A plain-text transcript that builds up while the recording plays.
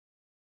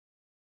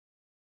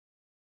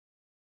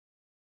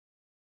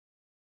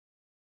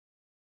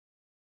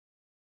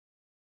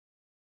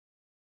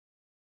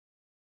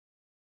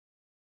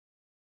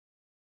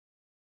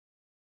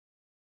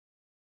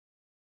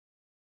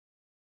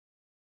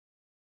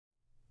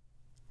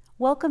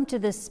Welcome to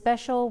this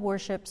special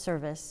worship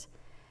service.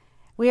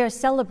 We are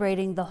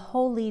celebrating the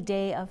holy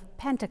day of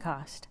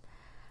Pentecost.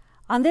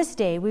 On this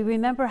day, we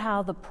remember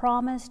how the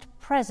promised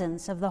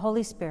presence of the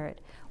Holy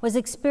Spirit was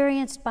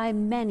experienced by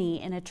many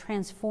in a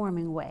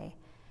transforming way.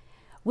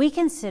 We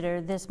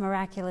consider this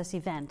miraculous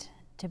event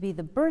to be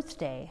the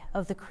birthday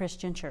of the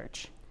Christian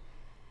Church.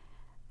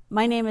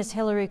 My name is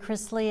Hillary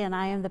Chrisley, and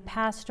I am the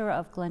pastor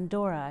of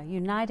Glendora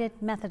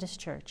United Methodist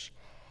Church,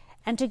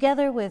 and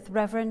together with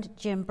Reverend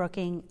Jim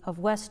Brooking of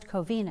West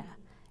Covina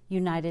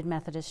United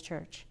Methodist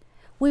Church,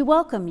 we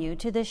welcome you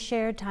to this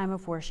shared time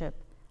of worship,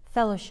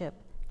 fellowship,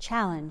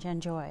 challenge,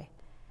 and joy.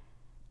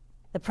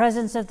 The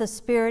presence of the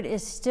Spirit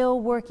is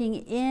still working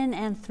in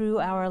and through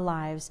our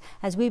lives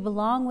as we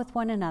belong with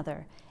one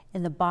another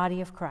in the body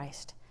of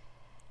Christ.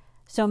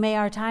 So may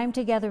our time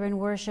together in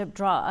worship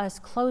draw us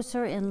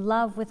closer in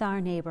love with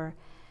our neighbor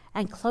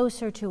and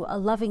closer to a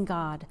loving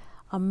God,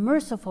 a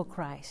merciful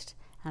Christ,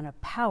 and a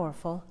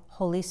powerful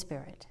Holy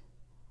Spirit.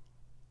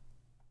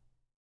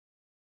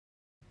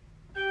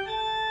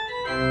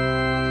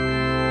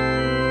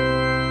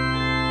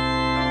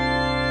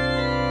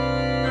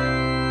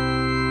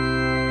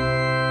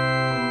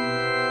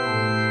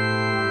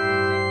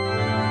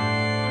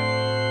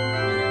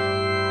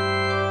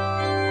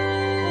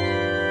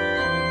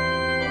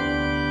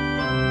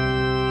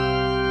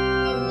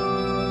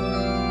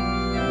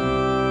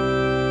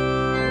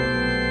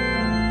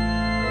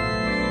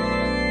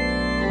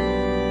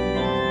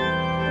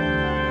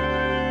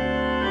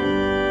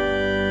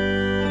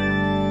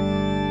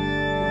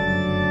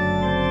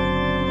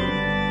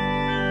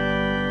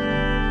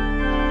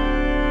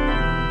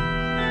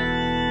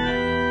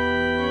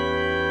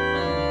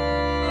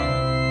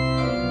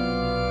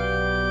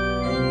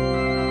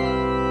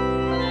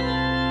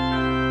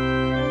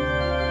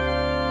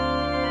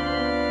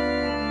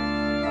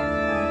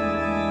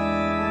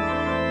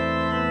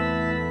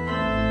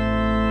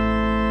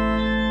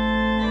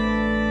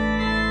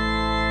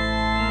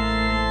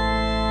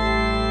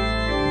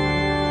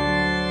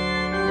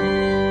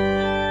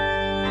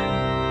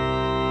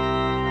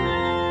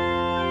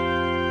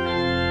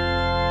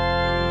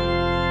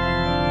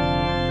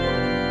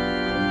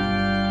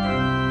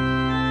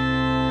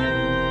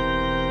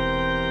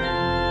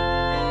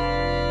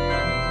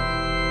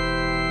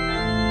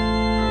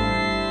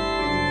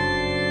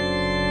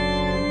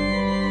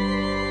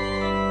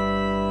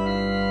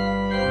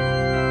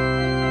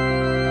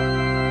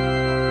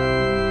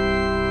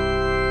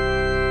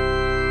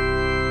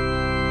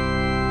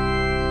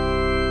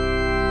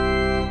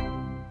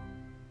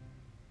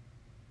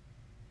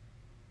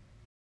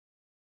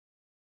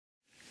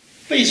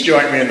 Please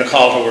join me in the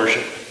call to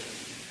worship.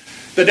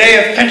 The day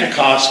of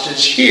Pentecost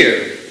is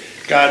here.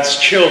 God's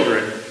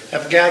children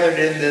have gathered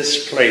in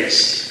this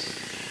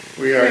place.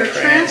 We are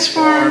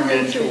transformed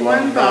into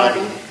one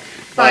body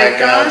by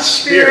God's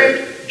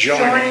Spirit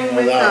joining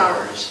with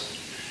ours.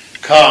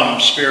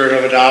 Come, Spirit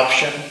of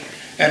adoption,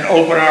 and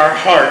open our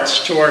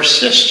hearts to our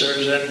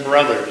sisters and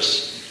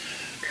brothers.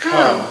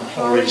 Come,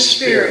 Holy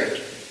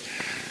Spirit.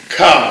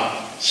 Come,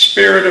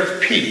 Spirit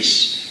of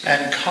peace,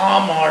 and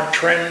calm our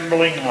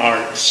trembling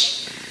hearts.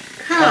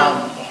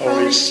 Come,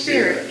 Holy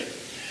Spirit.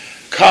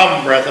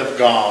 Come, breath of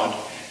God,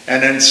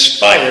 and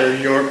inspire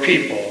your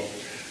people.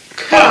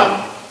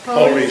 Come,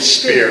 Holy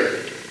Spirit.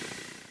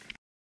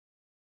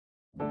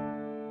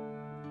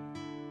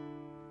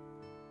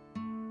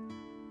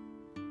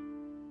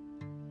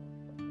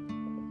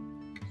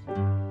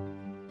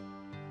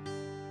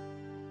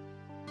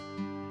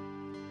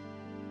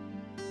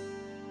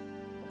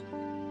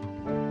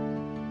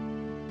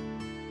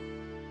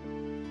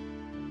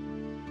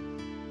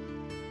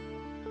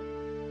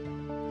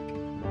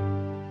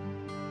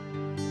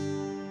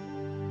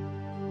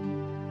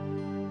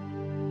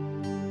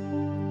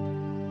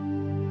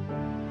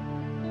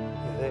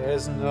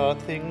 There's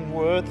nothing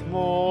worth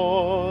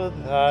more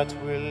that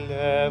will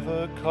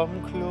ever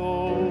come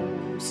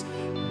close.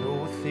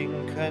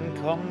 Nothing can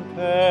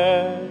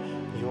compare.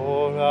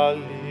 You're our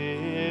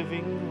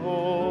living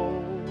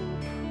hope.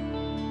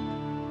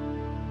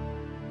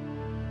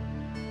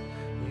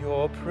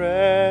 Your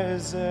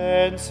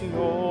presence,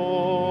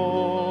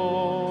 Lord.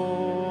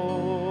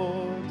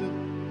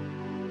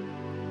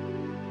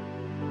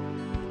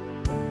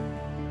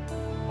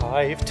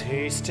 I've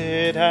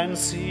tasted and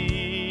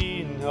seen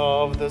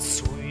of the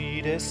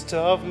sweetest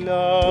of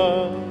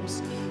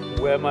loves,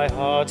 where my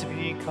heart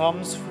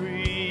becomes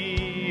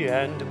free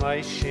and my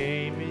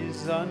shame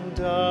is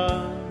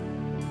undone.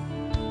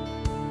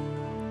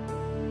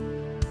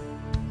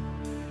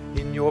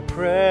 In your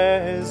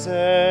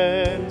presence,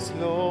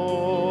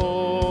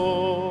 Lord.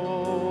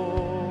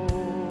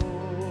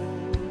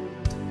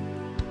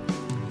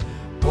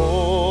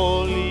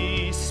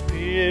 Holy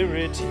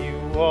Spirit, you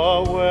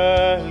are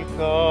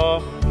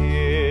welcome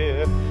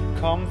here.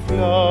 Come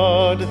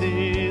flood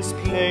this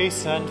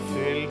place and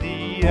fill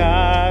the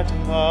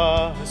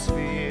atmosphere.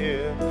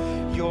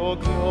 Your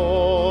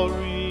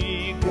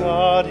glory,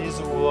 God,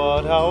 is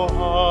what our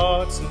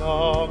hearts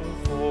long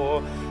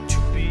for, to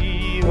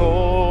be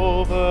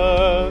overcome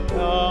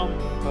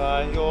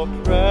by your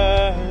presence.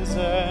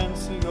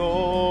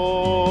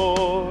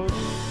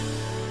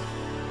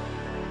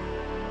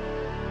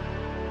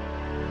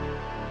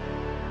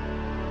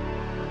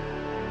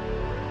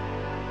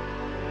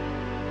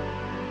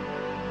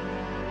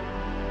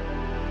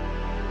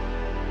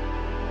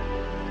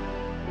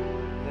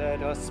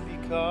 Let us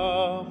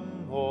become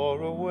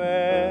more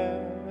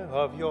aware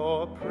of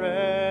your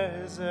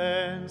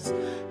presence.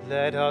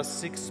 Let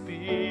us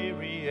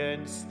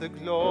experience the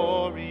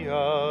glory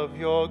of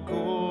your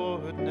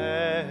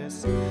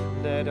goodness.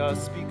 Let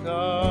us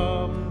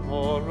become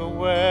more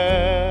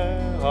aware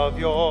of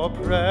your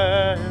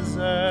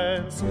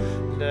presence.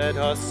 Let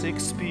us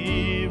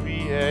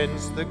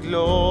experience the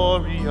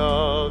glory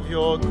of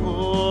your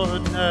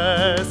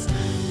goodness.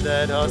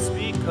 Let us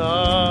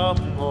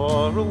become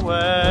more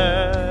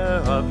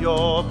aware of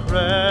your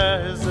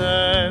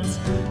presence.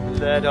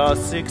 Let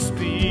us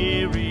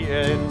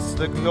experience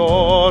the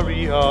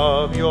glory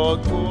of your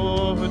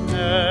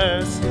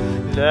goodness.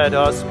 Let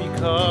us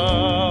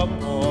become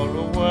more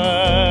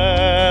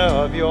aware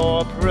of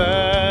your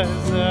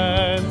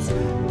presence.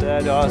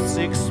 Let us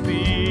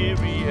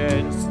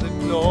experience the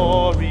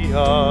glory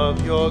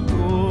of your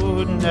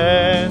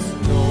goodness,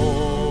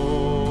 Lord.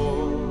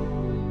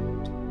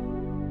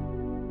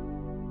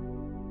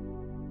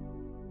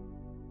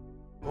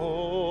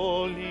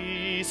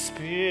 Holy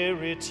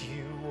Spirit,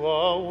 you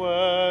are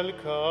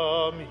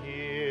welcome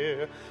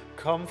here.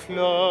 Come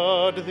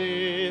flood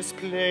this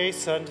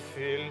place and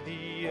fill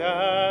the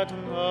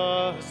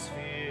atmosphere.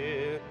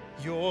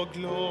 Your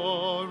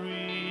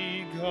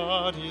glory,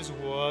 God, is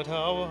what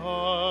our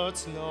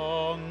hearts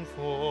long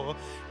for,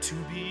 to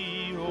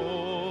be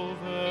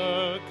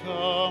overcome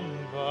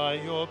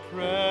by your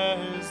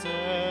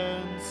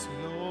presence,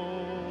 Lord.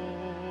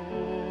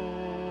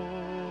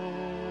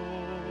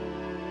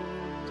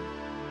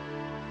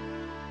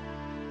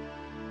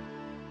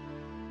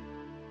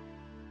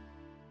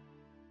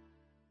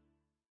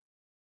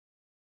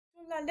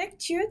 Dans la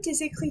lecture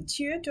des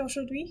Écritures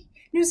d'aujourd'hui,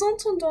 nous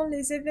entendons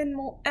les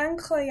événements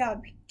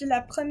incroyables de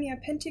la première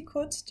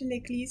Pentecôte de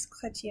l'Église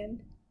chrétienne.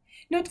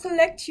 Notre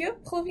lecture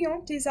provient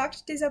des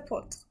Actes des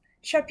Apôtres,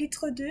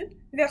 chapitre 2,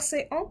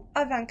 versets 1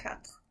 à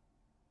 24.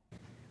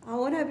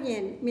 Ahora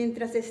bien,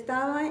 mientras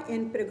estaba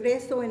en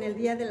progreso en el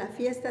día de la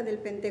fiesta del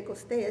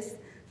Pentecostés,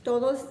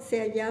 todos se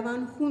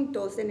hallaban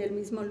juntos en el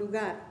mismo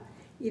lugar.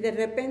 Y de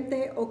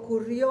repente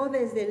ocurrió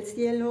desde el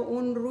cielo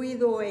un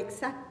ruido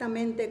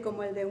exactamente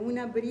como el de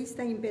una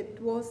brisa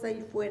impetuosa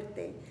y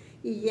fuerte,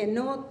 y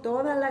llenó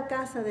toda la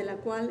casa de la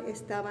cual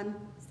estaban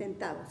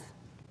sentados.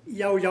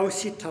 又有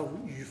舌頭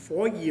如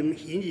火焰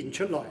顯現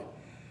出來，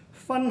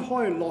分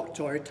開落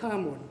在他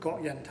們各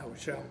人頭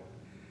上，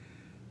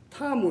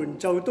他們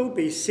就都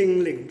被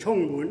聖靈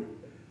充滿，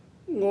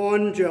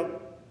按着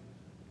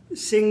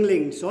聖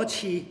靈所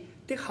賜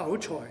的口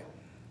才，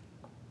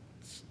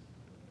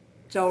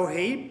就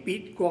起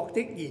別國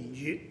的言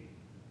語。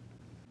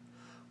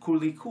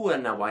 Kulikuwa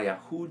na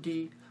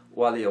Wayahudi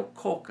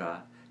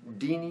waliokoka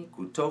dini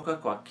kutoka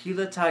kwa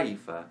kila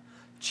taifa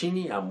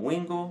chini ya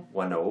mwingu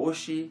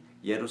wanaoishi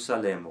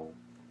Yerusalemu.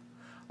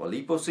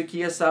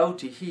 Waliposikia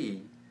sauti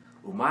hii,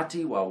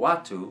 umati wa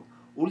watu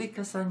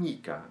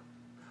ulikasanyika.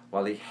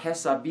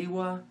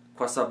 Walihesabiwa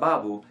kwa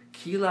sababu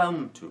kila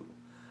mtu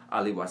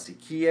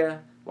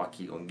aliwasikia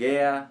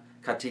wakiongea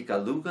katika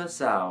lugha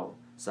zao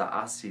za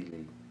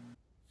asili.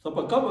 Sa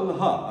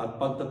pagkamangha at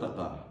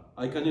pagtataka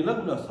ay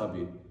kanilang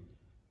nasabi,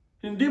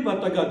 hindi ba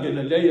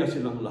taga-Galilea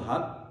silang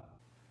lahat?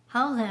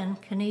 How then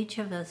can each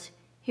of us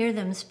hear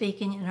them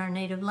speaking in our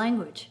native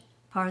language,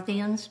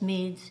 Parthians,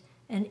 Medes,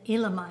 and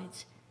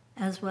Elamites,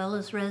 as well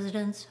as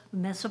residents of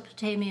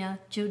Mesopotamia,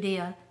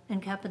 Judea,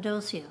 and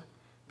Cappadocia,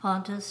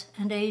 Pontus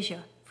and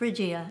Asia,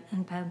 Phrygia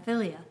and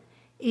Pamphylia,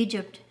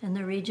 Egypt and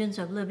the regions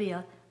of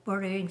Libya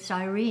bordering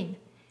Cyrene,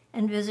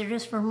 and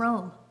visitors from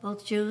Rome,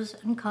 both Jews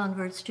and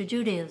converts to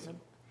Judaism?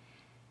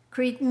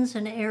 Cretans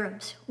and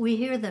Arabs, we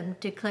hear them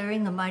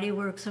declaring the mighty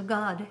works of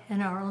God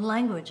in our own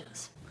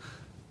languages.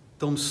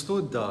 De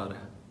stod där,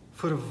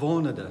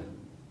 förvånade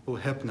och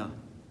häpna.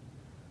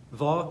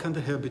 Vad kan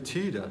det här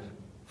betyda?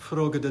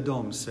 Frågade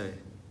de sig.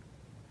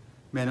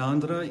 Men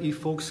andra i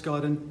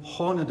folkskaran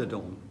hånade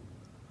dem.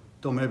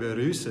 De är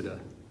berusade.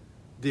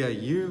 Det är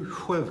ju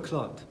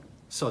självklart,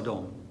 sa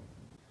de.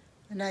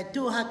 Na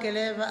tu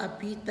hakeleva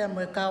apita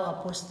mo kau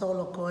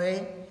apostolo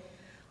koe,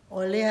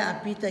 o lea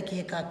apita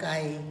ki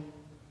kakai.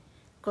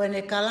 Ko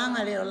ne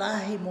kalanga le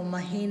olahi mo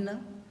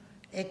mahina,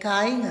 e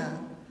kainga,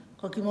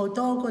 ko ki mo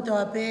toko to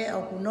ape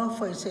au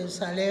kunofo i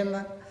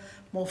Jerusalema,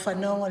 mo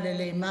whanongo le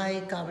le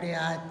mai kabre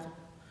atu.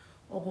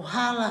 O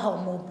kuhala ho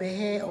mo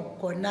pehe o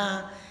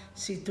kona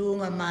si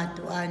tunga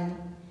matuani,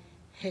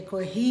 he ko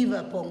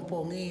hiva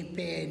pongpongi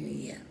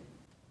peenia.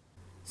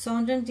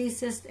 Sondern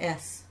dies ist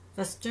es,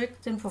 was durch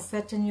den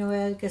Propheten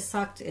Joel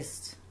gesagt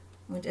ist.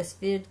 Und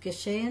es wird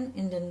geschehen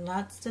in den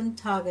letzten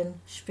Tagen,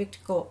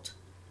 spricht Gott,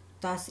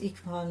 dass ich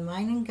von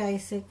meinem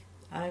Geist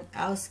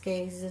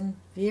ausgießen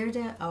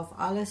werde auf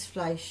alles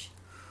Fleisch,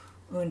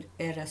 und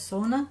ihre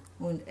Söhne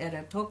und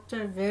ihre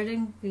Tochter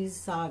werden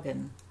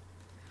Weissagen,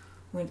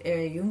 und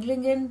ihre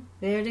Jünglingen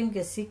werden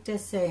Gesichter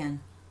sehen,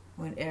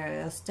 und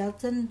ihre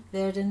Ältesten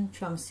werden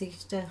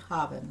Traumsichte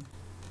haben.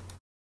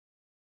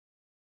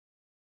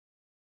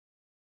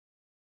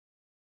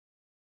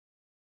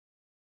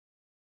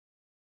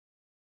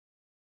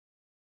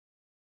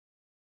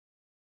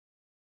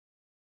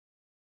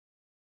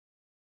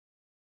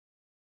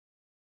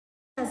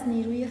 از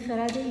نیروی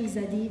خرد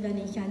ایزدی و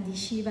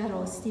نیک‌اندیشی و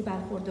راستی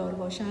برخوردار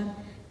باشند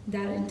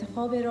در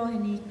انتخاب راه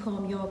نیک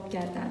کامیاب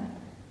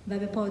گردند و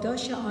به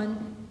پاداش آن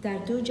در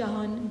دو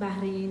جهان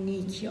بهره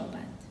نیک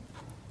یابند.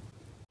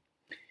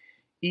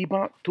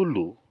 Iba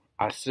tulu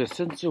asa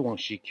sense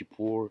wangshi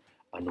kipur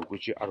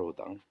anuguji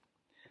arodang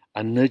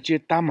anaje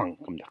tamang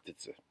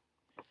kamdaktitse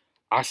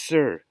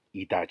asar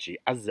idaji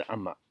azza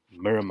ama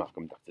merma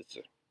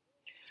kamdaktitse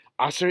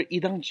asar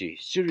idangji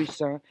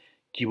sirisa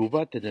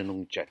kibuba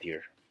tedenung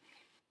jatir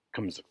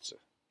kamzakse.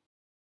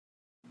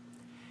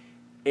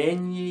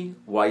 Enyi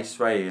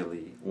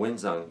Waisraeli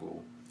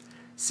wenzangu,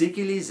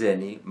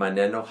 sikilizeni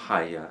maneno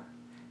haya.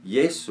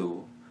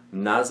 Yesu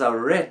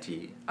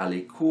Nazareti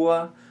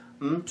alikuwa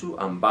mtu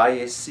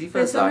ambaye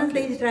sifa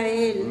zake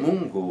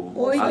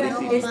Mungu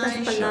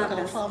alithibitisha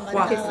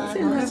kwake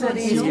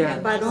kupitia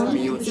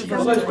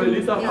miujiza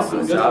ambazo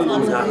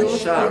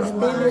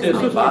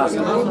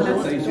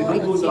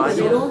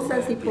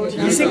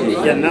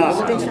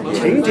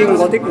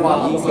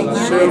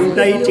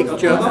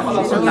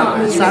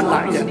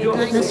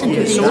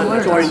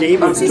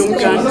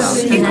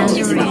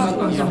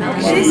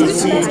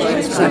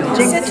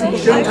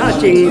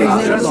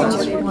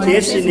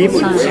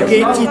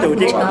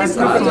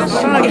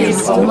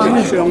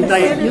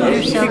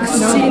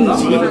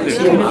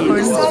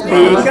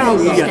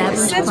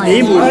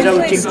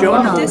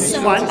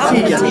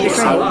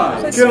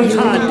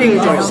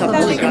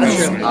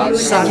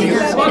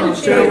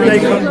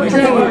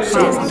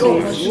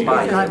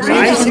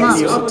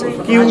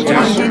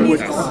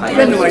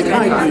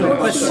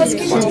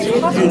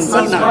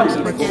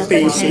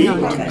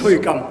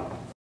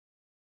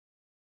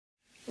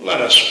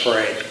Let us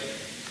pray.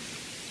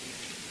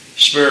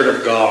 Spirit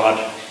of God,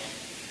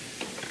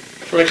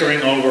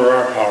 flickering over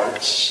our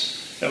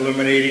hearts,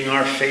 illuminating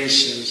our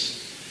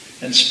faces,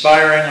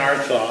 inspiring our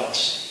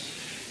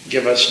thoughts,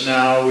 give us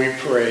now, we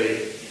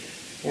pray,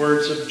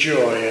 words of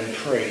joy and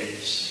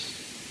praise.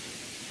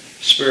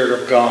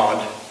 Spirit of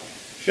God,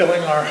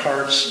 filling our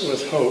hearts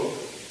with hope,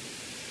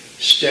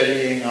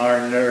 steadying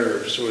our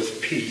nerves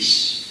with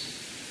peace,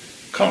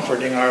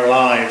 comforting our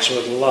lives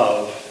with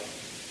love,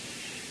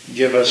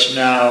 give us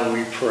now,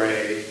 we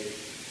pray,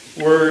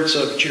 words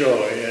of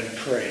joy and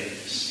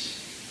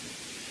praise.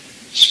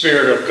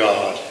 Spirit of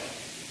God,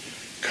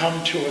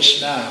 come to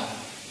us now,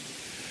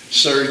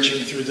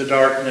 surging through the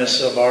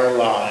darkness of our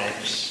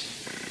lives,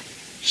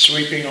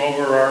 sweeping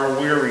over our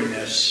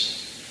weariness,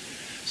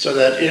 so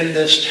that in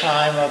this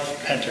time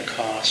of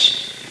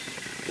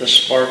Pentecost, the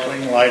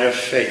sparkling light of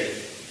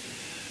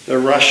faith, the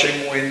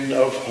rushing wind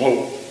of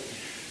hope,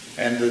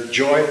 and the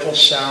joyful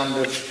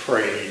sound of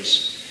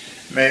praise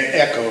may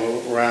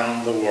echo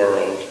round the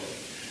world,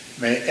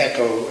 may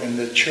echo in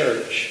the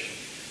church,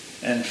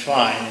 and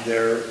find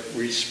their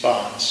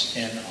response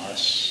in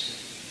us.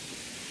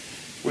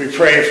 We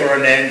pray for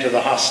an end to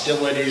the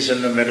hostilities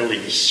in the Middle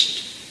East.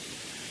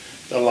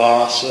 The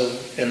loss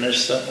of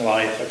innocent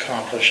life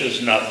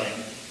accomplishes nothing.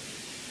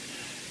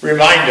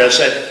 Remind us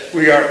that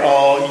we are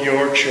all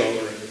your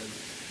children,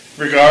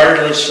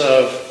 regardless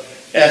of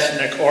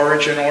ethnic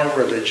origin or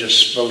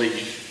religious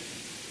belief.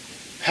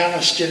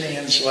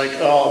 Palestinians, like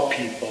all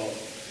people,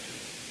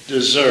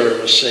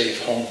 deserve a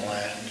safe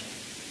homeland.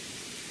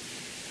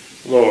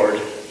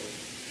 Lord,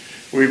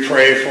 we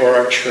pray for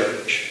our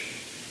church,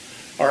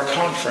 our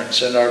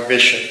conference, and our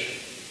bishop.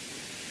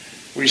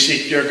 We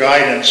seek your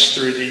guidance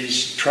through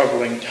these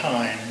troubling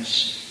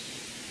times.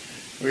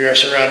 We are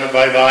surrounded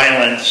by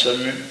violence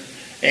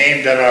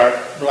aimed at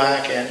our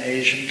Black and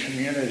Asian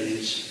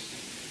communities.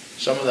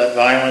 Some of that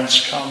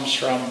violence comes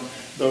from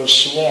those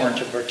sworn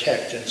to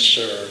protect and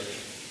serve.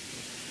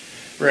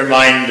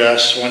 Remind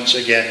us once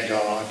again,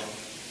 God,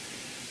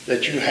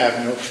 that you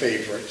have no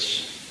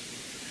favorites.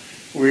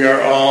 We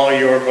are all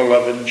your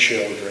beloved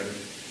children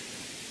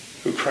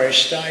who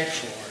Christ died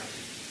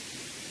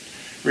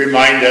for.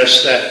 Remind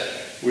us that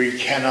we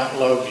cannot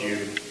love you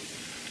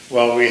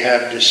while we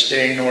have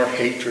disdain or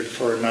hatred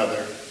for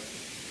another.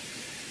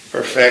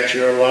 Perfect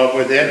your love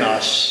within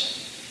us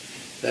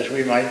that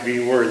we might be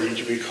worthy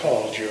to be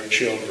called your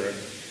children.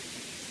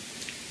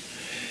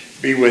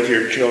 Be with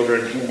your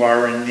children who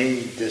are in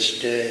need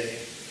this day.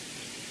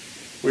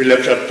 We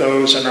lift up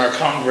those in our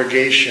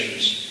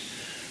congregations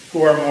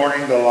who are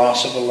mourning the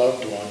loss of a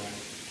loved one,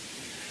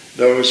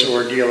 those who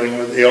are dealing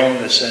with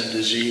illness and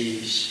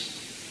disease,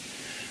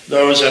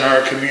 those in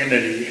our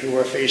community who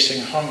are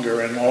facing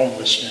hunger and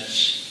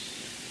homelessness.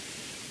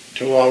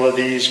 To all of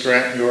these,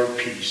 grant your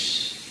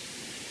peace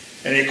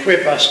and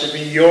equip us to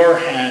be your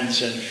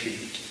hands and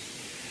feet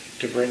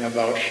to bring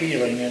about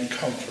healing and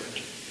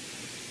comfort,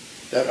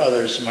 that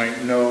others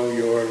might know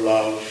your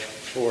love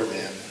for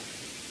them.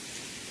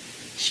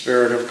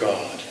 Spirit of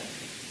God,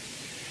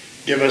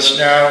 give us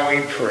now,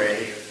 we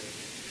pray,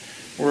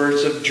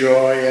 words of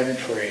joy and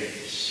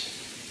praise.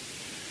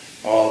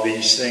 All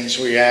these things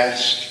we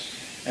ask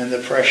in the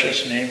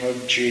precious name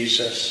of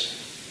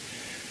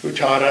Jesus, who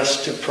taught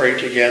us to pray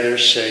together,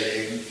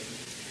 saying,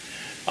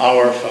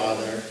 Our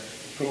Father,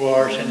 who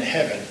art in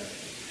heaven,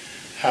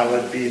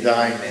 hallowed be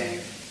thy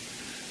name.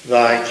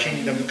 Thy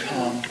kingdom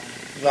come,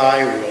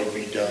 thy will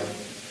be done,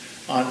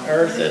 on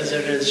earth as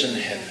it is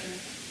in heaven.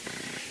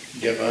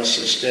 Give us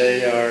this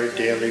day our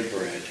daily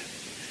bread,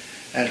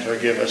 and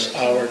forgive us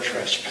our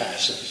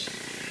trespasses,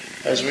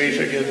 as we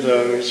forgive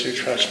those who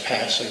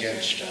trespass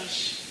against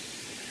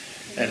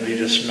us. And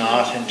lead us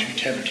not into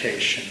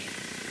temptation,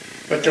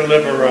 but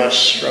deliver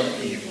us from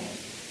evil.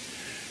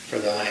 For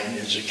thine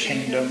is the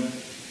kingdom,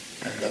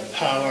 and the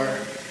power,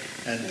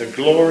 and the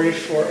glory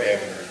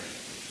forever.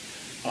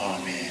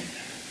 Amen.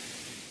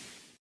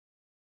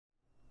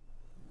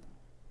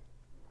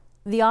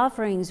 The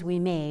offerings we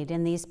made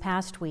in these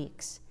past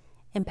weeks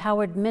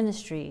empowered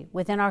ministry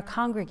within our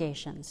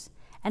congregations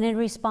and in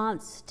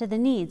response to the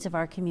needs of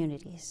our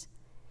communities.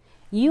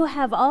 You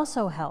have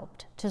also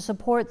helped to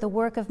support the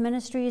work of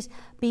ministries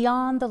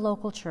beyond the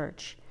local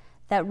church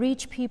that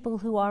reach people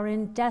who are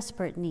in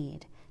desperate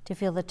need to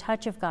feel the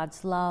touch of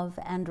God's love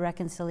and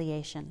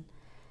reconciliation.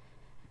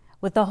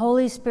 With the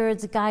Holy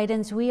Spirit's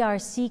guidance, we are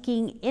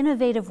seeking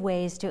innovative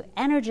ways to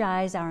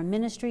energize our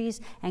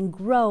ministries and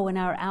grow in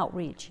our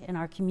outreach in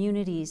our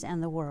communities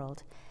and the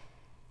world.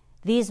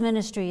 These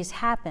ministries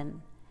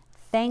happen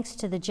thanks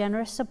to the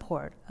generous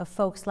support of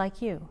folks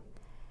like you.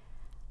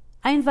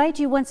 I invite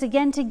you once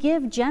again to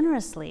give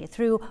generously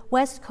through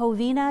West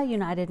Covina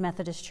United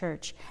Methodist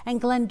Church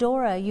and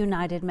Glendora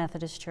United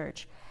Methodist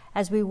Church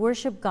as we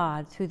worship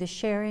God through the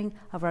sharing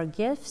of our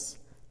gifts,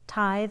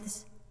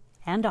 tithes,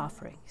 and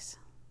offerings.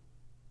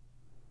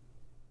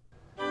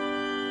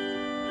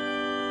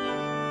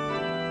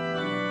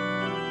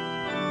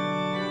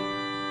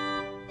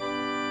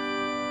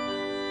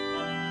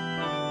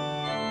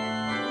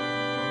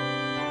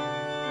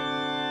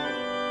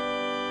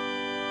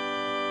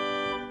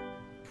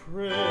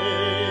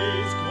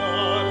 Praise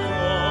God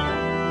from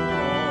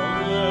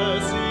all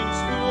blessings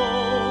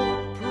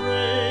flow.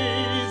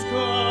 Praise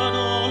God,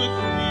 all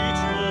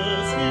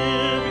creatures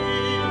here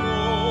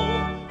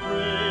below.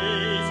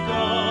 Praise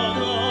God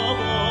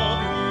above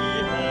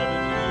the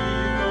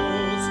heavenly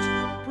host.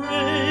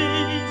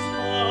 Praise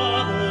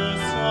Father,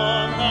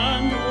 Son,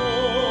 and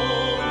Holy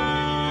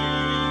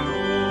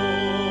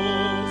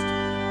Ghost.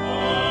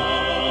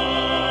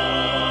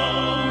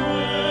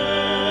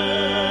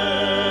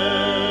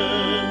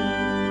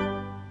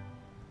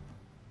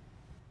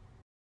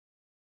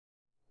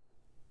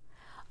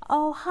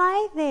 Oh,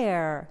 hi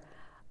there.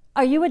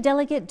 Are you a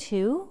delegate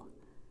too?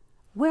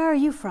 Where are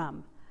you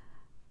from?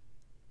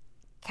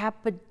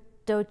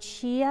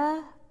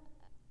 Cappadocia?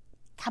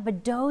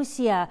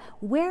 Cappadocia.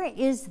 Where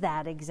is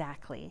that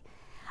exactly?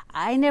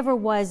 I never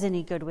was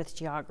any good with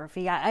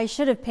geography. I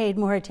should have paid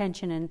more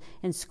attention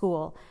in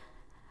school.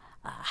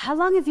 How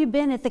long have you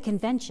been at the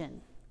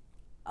convention?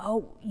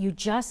 Oh, you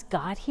just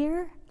got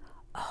here?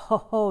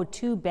 Oh,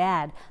 too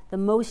bad. The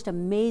most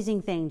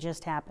amazing thing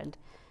just happened.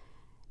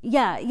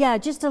 Yeah,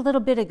 just a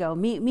little bit ago.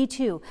 Me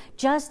too.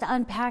 Just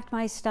unpacked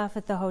my stuff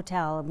at the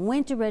hotel and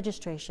went to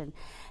registration.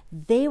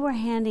 They were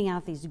handing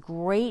out these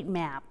great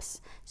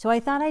maps, so I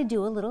thought I'd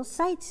do a little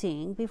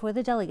sightseeing before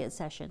the delegate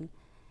session.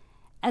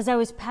 As I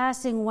was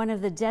passing one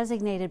of the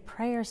designated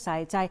prayer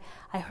sites, I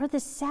heard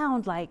this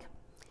sound like,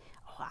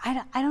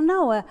 I don't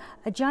know,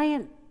 a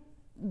giant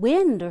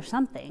wind or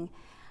something.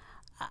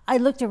 I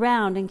looked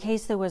around in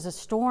case there was a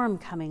storm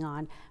coming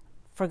on.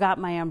 Forgot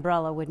my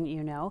umbrella, wouldn't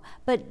you know?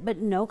 But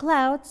no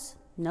clouds,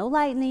 no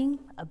lightning,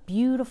 a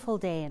beautiful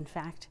day, in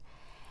fact.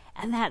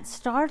 And that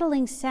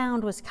startling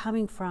sound was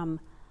coming from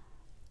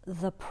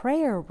the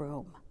prayer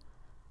room,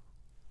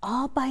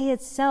 all by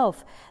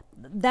itself.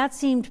 That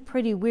seemed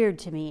pretty weird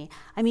to me.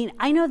 I mean,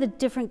 I know that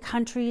different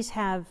countries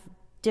have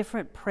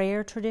different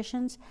prayer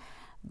traditions,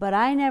 but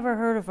I never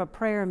heard of a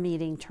prayer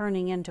meeting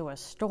turning into a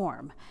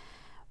storm.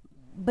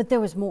 But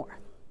there was more.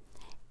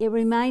 It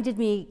reminded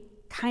me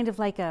kind of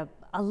like a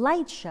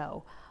light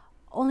show,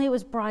 only it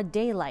was broad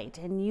daylight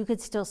and you could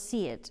still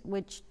see it,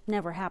 which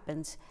never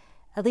happens,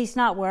 at least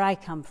not where I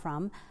come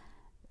from.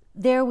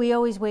 There we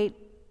always wait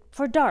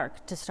for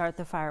dark to start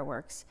the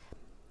fireworks.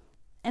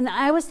 And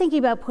I was thinking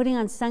about putting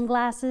on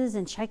sunglasses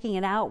and checking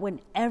it out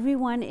when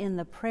everyone in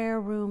the prayer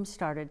room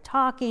started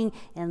talking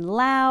in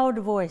loud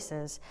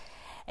voices.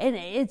 And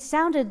it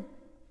sounded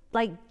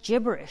like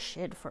gibberish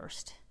at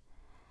first.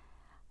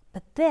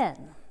 But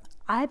then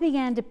I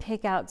began to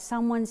pick out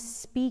someone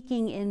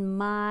speaking in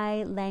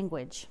my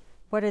language.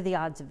 What are the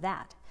odds of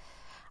that?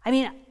 I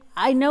mean,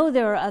 I know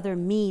there are other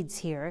Medes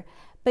here,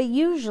 but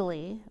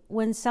usually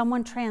when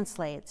someone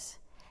translates,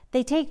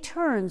 they take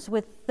turns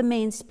with the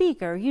main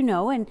speaker, you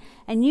know,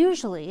 and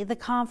usually the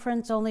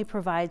conference only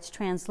provides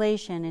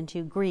translation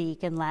into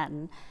Greek and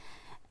Latin.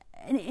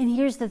 And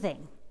here's the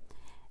thing.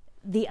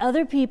 The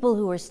other people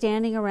who were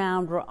standing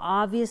around were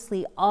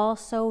obviously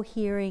also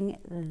hearing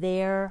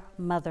their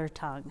mother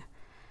tongue.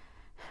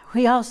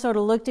 We all sort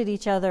of looked at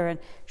each other and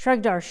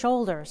shrugged our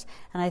shoulders,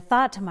 and I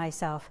thought to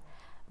myself,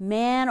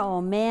 man,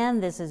 oh man,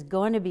 this is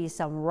going to be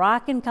some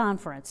rockin'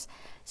 conference.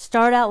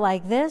 Start out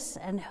like this,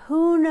 and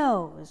who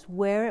knows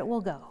where it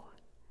will go.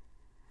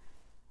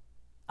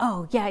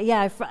 Oh,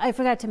 yeah, I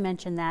forgot to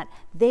mention that.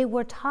 They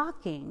were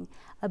talking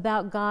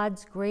about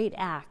God's great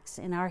acts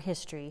in our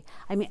history.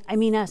 I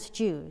mean us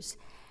Jews.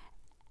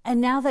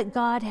 And now that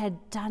God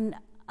had done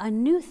a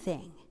new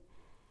thing,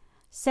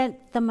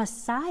 sent the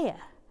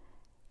Messiah,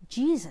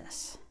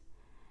 Jesus,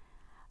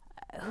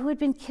 who had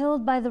been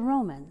killed by the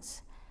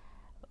Romans,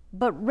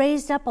 but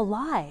raised up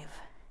alive.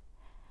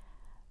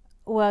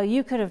 Well,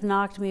 you could have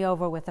knocked me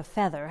over with a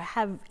feather.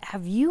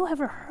 Have you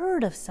ever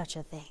heard of such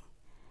a thing?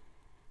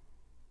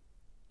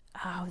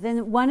 Oh,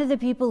 then one of the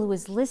people who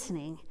was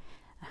listening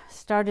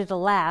started to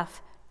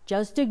laugh.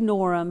 Just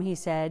ignore them, he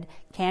said.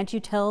 Can't you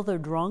tell they're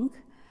drunk?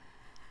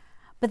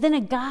 But then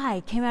a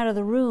guy came out of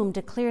the room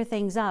to clear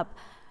things up.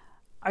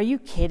 Are you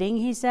kidding,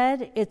 he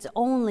said. It's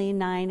only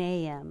 9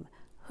 a.m.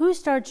 Who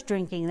starts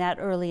drinking that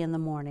early in the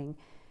morning?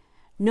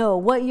 No,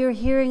 what you're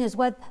hearing is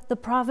what the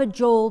prophet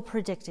Joel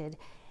predicted.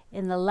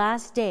 In the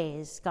last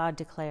days, God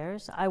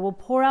declares, I will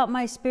pour out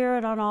my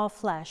spirit on all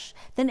flesh.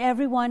 Then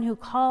everyone who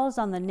calls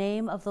on the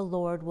name of the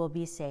Lord will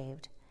be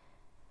saved.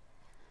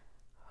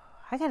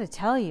 I got to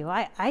tell you,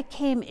 I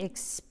came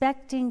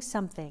expecting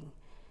something.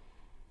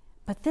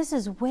 But this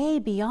is way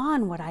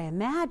beyond what I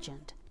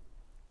imagined.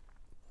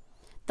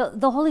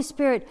 The Holy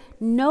Spirit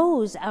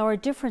knows our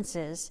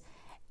differences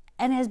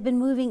and has been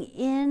moving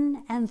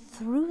in and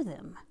through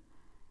them.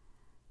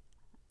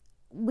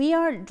 We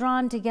aren't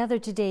drawn together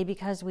today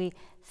because we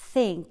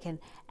think and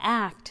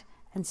act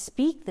and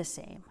speak the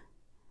same.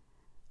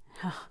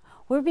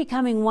 We're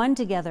becoming one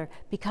together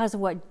because of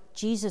what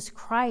Jesus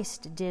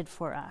Christ did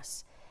for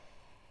us.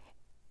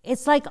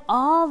 It's like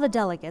all the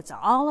delegates,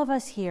 all of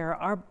us here,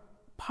 are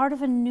part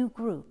of a new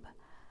group,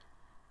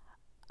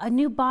 a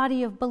new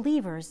body of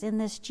believers in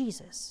this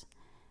Jesus.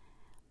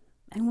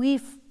 And we,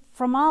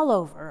 from all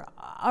over,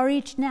 are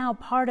each now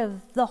part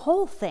of the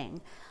whole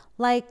thing,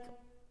 like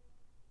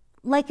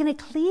an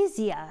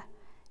ecclesia,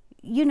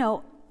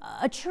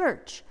 a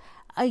church,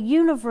 a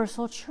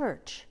universal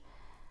church.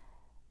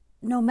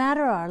 No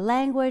matter our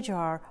language or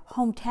our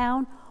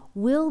hometown,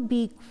 we'll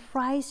be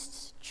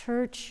Christ's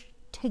church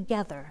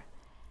together,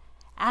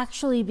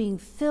 actually being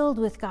filled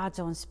with God's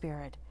own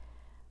Spirit.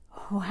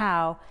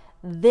 Wow,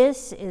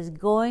 this is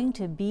going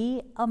to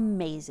be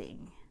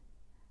amazing.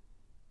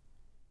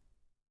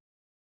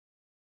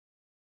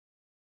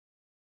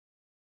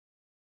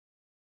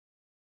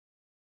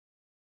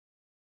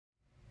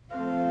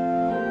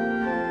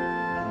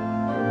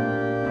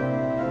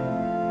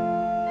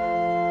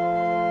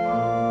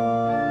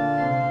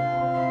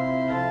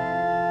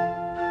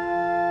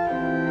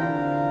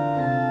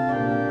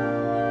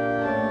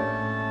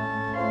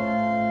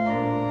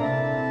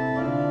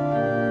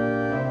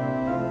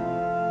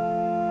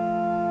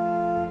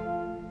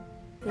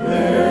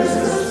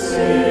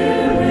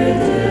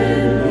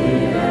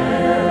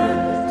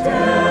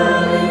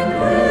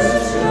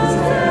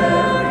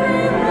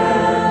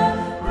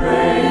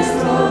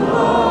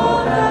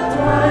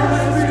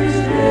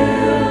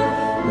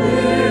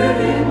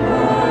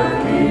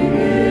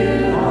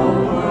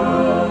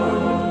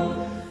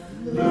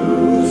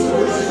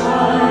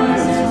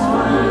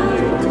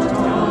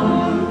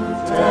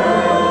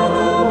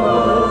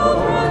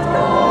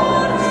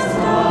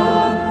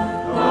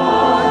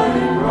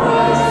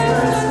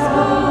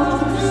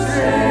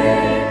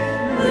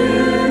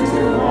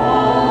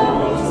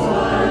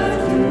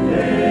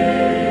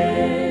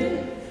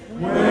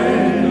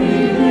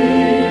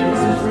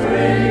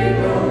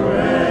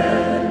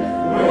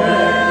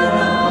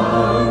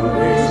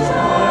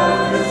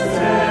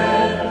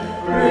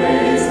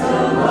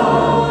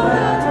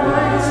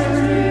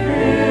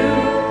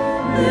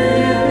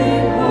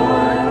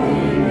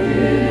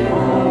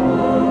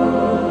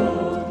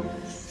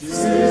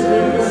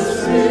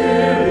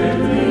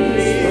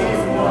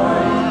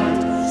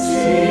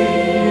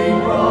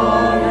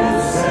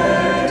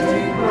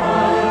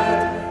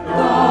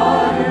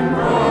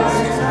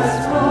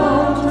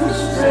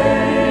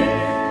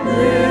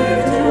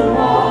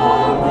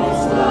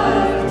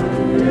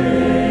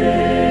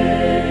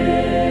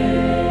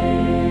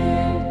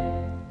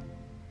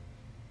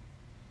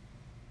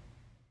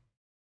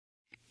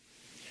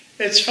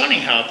 It's funny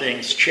how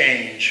things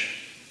change.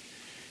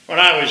 When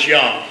I was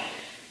young,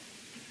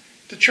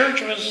 the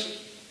church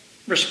was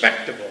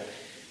respectable,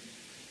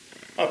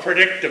 a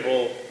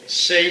predictable,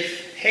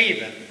 safe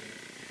haven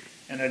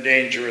in a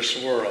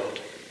dangerous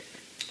world.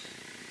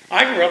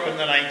 I grew up in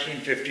the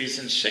 1950s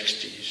and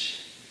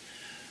 60s,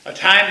 a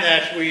time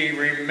that we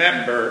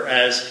remember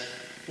as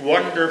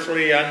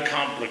wonderfully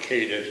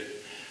uncomplicated,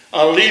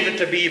 a Leave It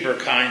to Beaver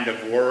kind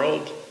of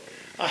world,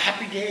 a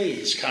Happy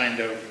Days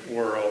kind of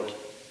world.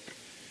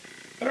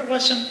 But it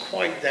wasn't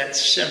quite that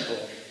simple.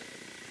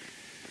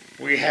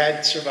 We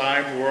had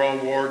survived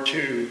World War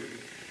II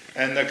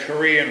and the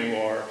Korean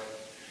War,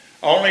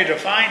 only to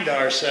find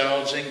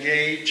ourselves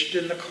engaged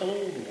in the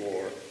Cold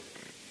War.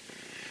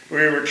 We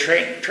were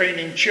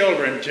training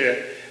children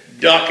to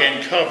duck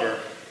and cover,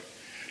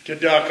 to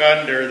duck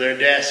under their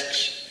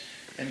desks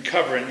and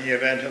cover in the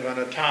event of an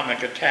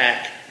atomic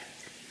attack.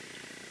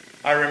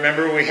 I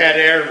remember we had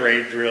air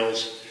raid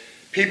drills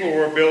People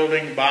were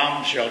building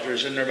bomb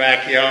shelters in their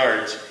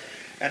backyards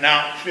and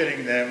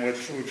outfitting them with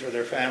food for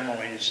their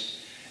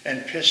families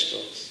and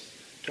pistols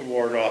to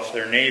ward off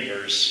their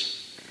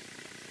neighbors.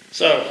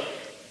 So,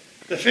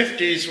 the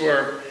 50s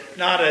were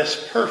not as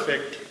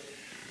perfect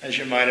as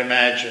you might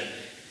imagine.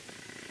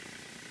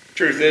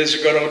 Truth is,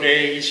 the good old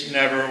days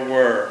never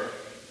were.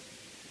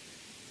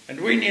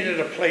 And we needed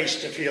a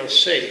place to feel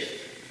safe.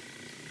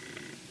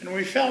 And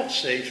we felt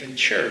safe in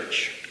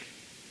church.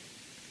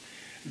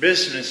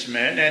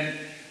 Businessmen, and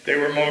they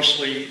were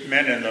mostly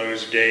men in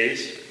those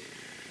days,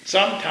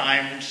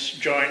 sometimes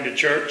joined a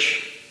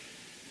church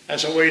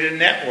as a way to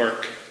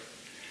network,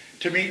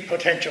 to meet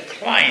potential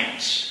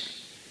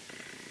clients.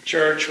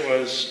 Church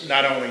was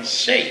not only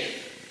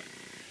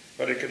safe,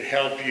 but it could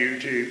help you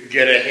to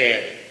get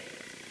ahead.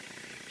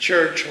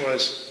 Church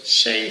was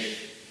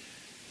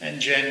safe and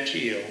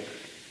genteel.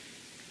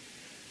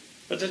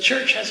 But the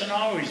church hasn't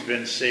always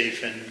been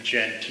safe and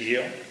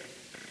genteel,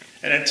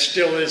 and it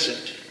still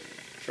isn't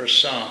for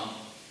some.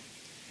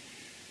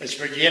 Its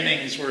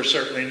beginnings were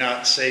certainly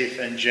not safe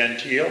and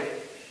genteel.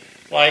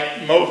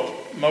 Like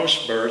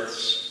most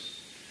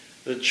births,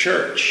 the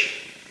church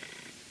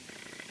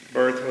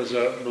birth was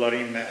a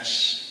bloody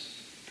mess.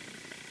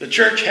 The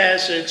church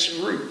has its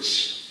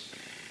roots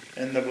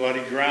in the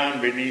bloody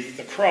ground beneath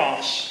the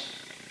cross.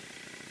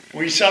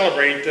 We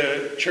celebrate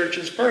the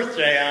church's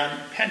birthday on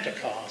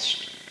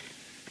Pentecost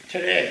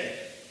today.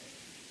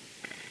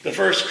 The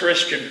first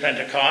Christian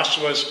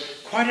Pentecost was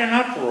quite an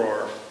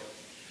uproar.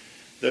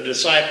 The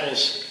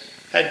disciples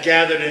had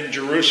gathered in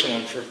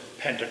Jerusalem for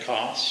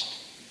Pentecost.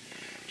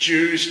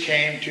 Jews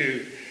came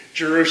to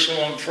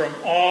Jerusalem from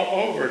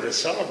all over to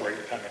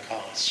celebrate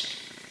Pentecost.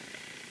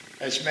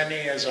 As many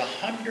as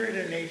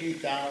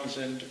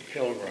 180,000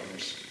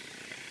 pilgrims.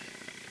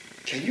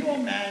 Can you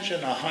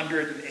imagine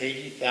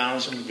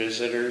 180,000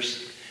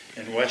 visitors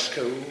in West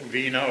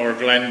Covina or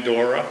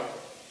Glendora?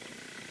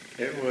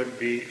 It would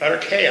be utter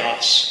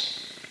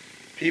chaos.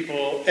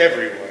 People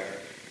everywhere.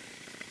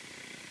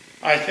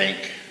 I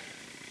think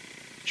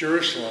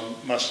Jerusalem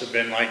must have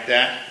been like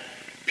that.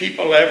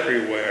 People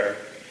everywhere.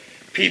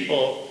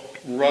 People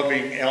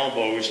rubbing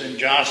elbows and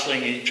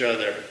jostling each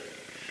other.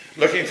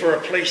 Looking for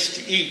a place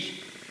to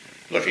eat.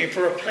 Looking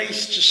for a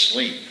place to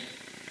sleep.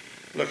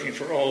 Looking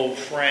for old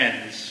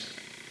friends.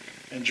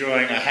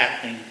 Enjoying a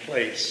happening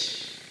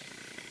place.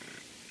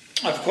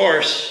 Of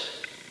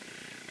course,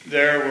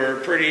 there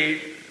were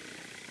pretty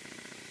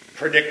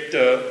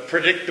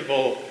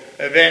predictable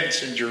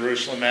events in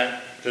Jerusalem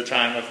at the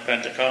time of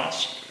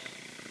Pentecost.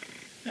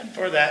 And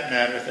for that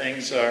matter,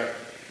 things are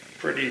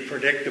pretty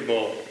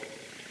predictable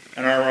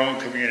in our own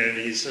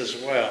communities as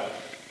well.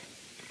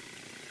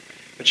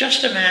 But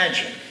just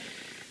imagine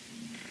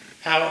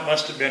how it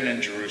must have been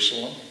in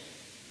Jerusalem.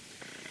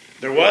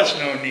 There was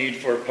no need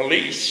for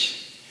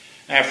police.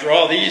 After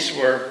all, these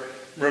were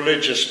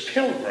religious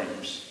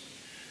pilgrims.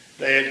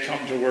 They had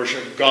come to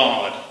worship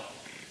God.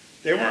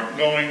 They weren't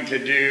going to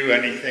do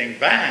anything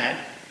bad.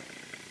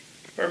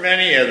 For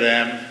many of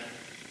them,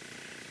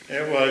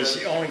 it was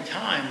the only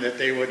time that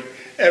they would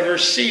ever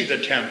see the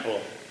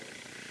temple.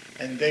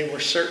 And they were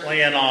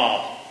certainly in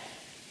awe.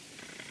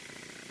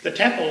 The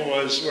temple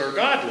was where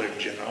God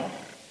lived, you know.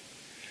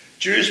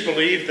 Jews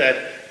believed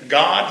that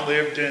God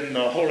lived in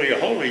the Holy of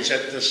Holies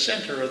at the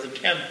center of the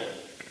temple.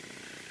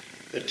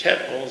 The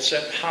temple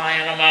sat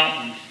high on a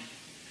mountain,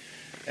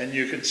 and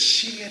you could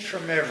see it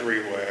from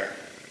everywhere.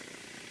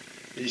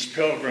 These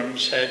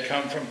pilgrims had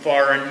come from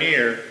far and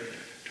near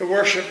to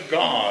worship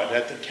God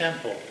at the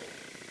temple.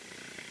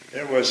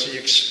 It was the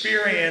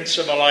experience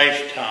of a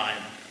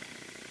lifetime.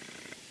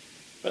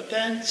 But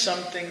then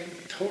something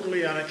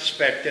totally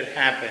unexpected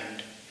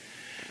happened.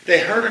 They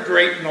heard a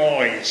great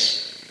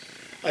noise,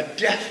 a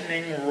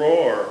deafening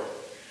roar,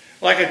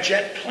 like a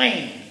jet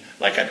plane,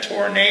 like a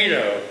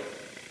tornado.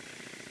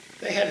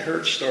 They had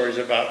heard stories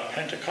about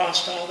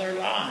Pentecost all their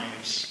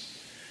lives,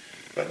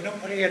 but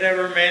nobody had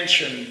ever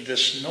mentioned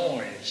this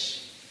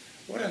noise.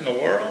 What in the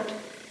world?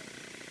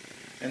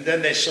 And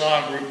then they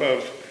saw a group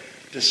of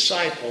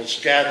disciples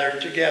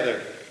gathered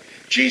together,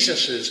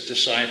 Jesus'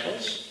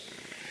 disciples.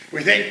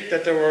 We think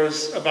that there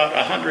was about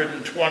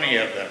 120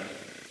 of them.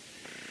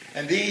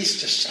 And these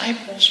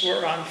disciples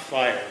were on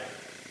fire.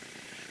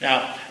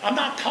 Now, I'm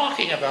not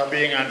talking about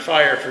being on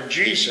fire for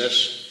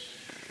Jesus.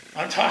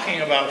 I'm talking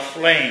about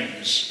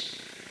flames.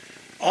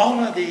 All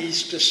of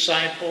these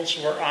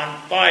disciples were on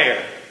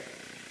fire.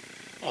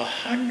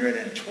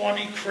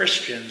 120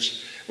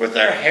 Christians with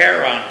their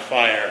hair on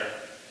fire.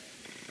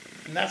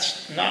 And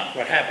that's not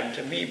what happened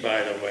to me,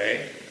 by the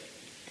way.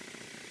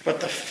 But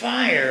the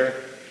fire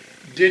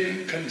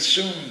didn't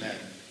consume them.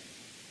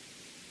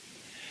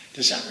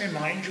 Does that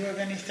remind you of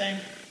anything?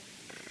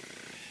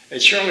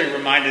 It surely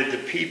reminded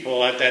the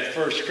people at that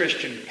first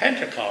Christian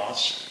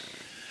Pentecost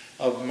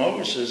of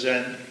Moses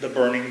and the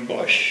burning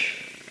bush.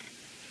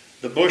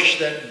 The bush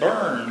that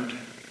burned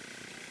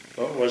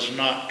but was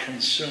not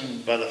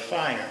consumed by the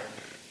fire.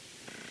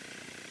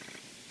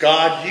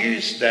 God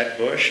used that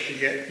bush to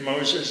get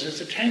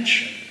Moses'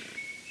 attention.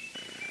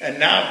 And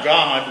now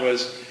God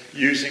was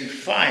using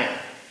fire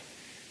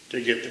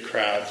to get the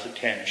crowd's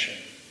attention.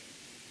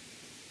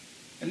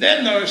 And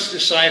then those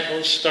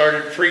disciples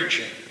started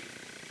preaching.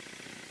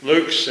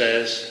 Luke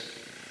says,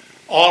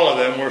 all of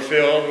them were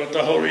filled with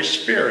the Holy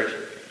Spirit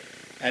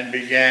and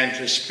began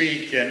to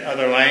speak in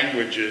other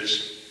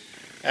languages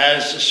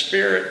as the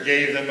Spirit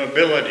gave them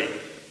ability.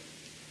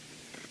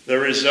 The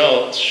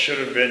results should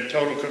have been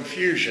total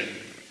confusion,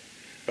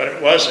 but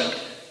it wasn't.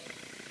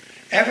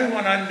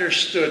 Everyone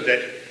understood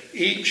that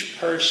each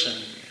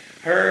person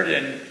heard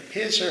in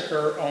his or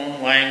her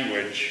own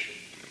language.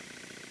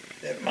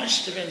 It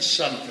must have been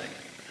something.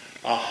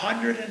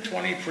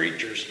 120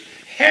 preachers,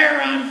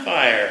 hair on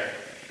fire,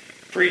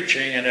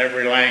 preaching in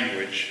every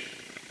language.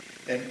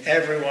 And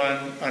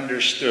everyone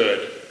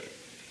understood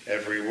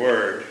every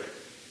word.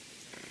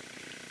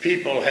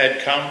 People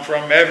had come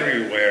from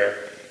everywhere.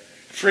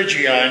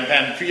 Phrygia and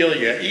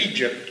Pamphylia,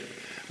 Egypt,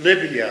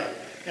 Libya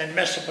and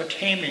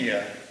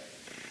Mesopotamia,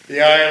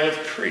 the Isle of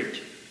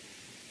Crete,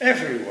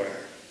 everywhere.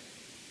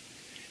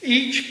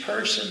 Each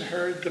person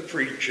heard the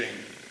preaching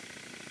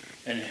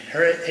in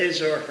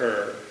his or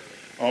her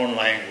own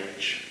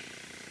language.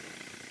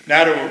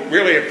 Now, to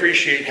really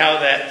appreciate how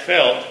that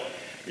felt,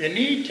 you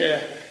need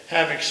to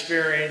have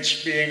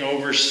experience being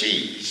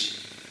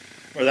overseas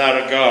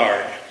without a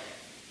guard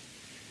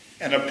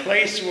in a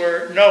place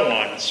where no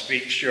one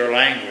speaks your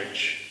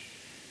language.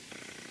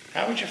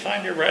 How would you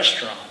find a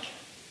restaurant,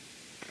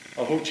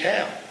 a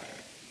hotel,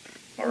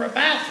 or a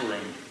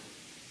bathroom?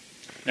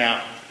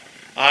 Now,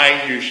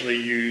 I usually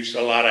use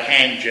a lot of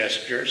hand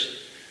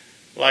gestures,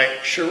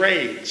 like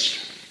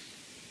charades.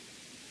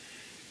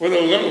 With a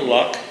little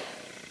luck,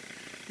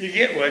 you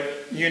get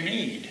what you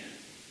need.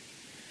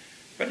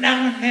 But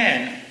now and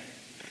then,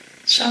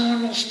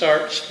 someone will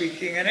start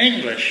speaking in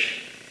English,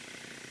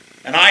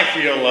 and I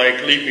feel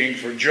like leaping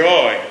for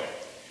joy.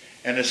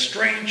 In a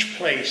strange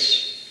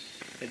place,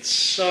 it's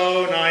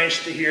so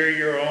nice to hear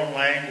your own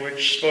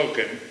language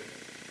spoken.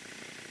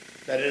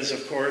 That is,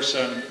 of course,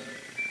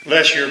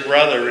 unless your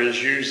brother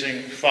is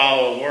using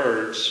foul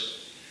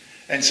words,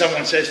 and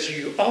someone says to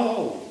you,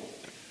 "Oh,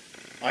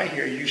 I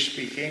hear you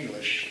speak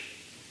English."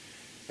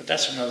 But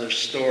that's another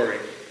story.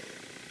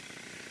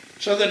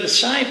 So the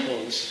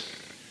disciples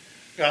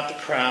got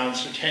the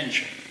crowd's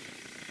attention.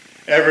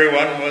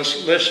 Everyone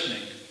was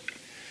listening.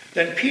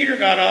 Then Peter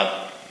got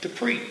up to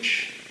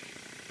preach.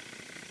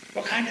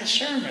 What kind of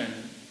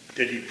sermon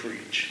did he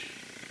preach?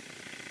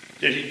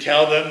 Did he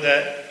tell them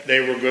that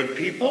they were good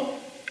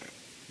people?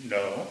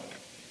 No.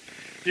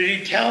 Did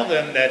he tell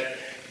them that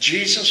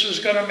Jesus was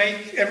going to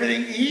make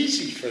everything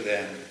easy for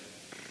them?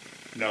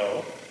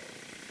 No.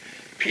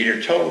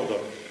 Peter told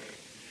them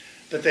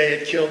that they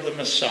had killed the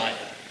Messiah.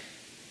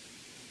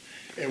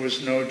 It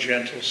was no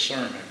gentle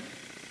sermon.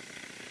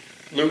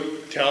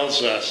 Luke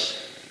tells us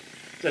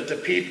that the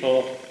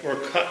people were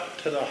cut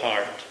to the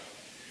heart.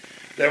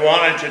 They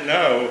wanted to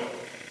know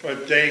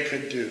what they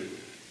could do.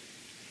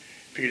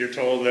 Peter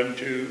told them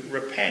to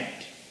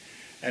repent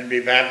and be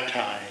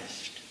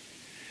baptized.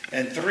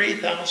 And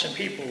 3,000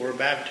 people were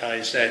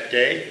baptized that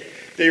day.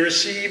 They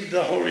received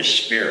the Holy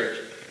Spirit.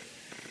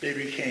 They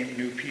became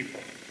new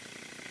people.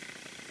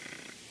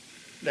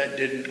 That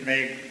didn't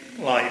make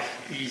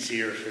life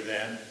easier for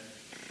them.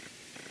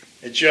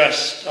 It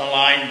just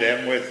aligned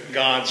them with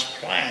God's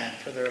plan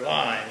for their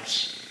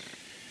lives.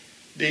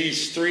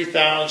 These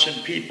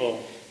 3,000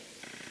 people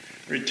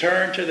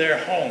returned to their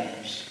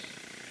homes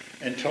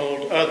and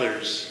told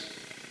others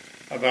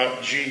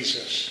about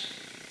Jesus.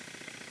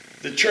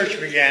 The church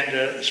began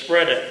to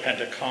spread at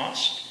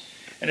Pentecost,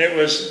 and it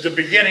was the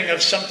beginning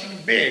of something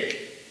big,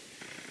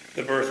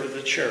 the birth of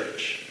the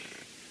church,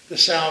 the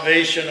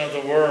salvation of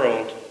the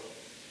world,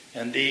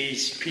 and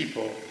these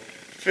people,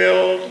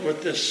 filled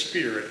with the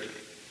Spirit,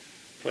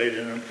 played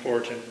an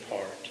important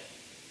part.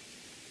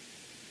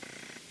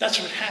 That's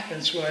what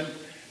happens when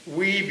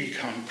we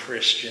become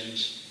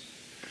Christians,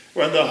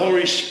 when the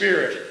Holy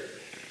Spirit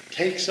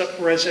takes up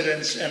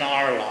residence in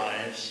our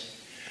lives,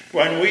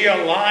 when we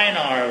align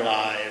our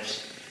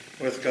lives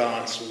with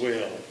God's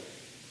will.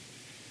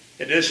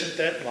 It isn't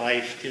that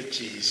life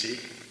gets easy,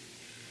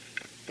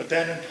 but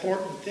that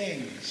important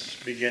things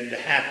begin to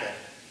happen.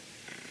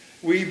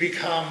 We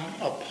become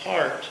a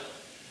part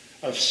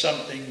of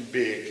something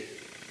big.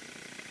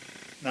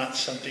 Not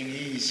something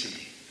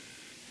easy,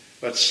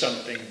 but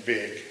something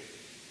big.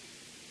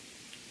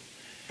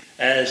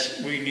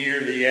 As we near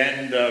the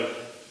end of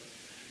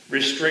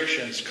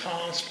restrictions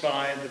caused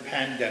by the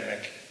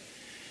pandemic,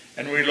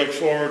 and we look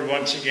forward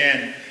once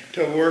again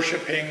to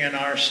worshiping in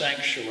our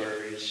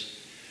sanctuaries,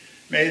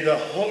 may the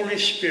Holy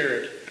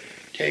Spirit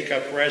take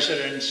up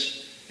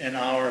residence in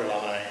our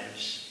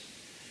lives,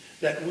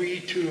 that we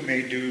too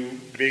may do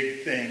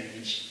big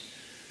things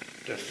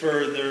to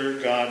further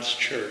God's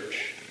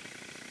church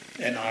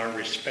in our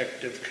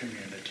respective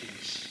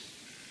communities.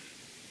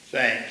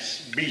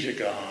 Thanks be to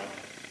God.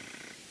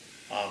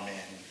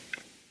 Amen.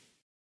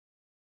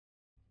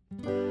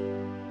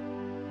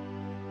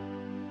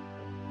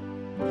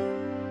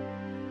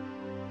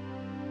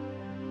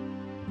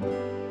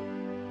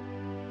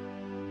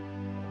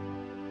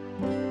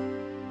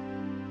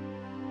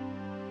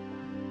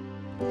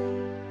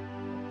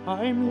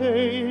 I'm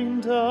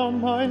laying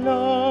down my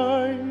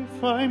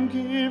life, I'm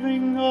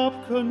giving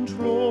up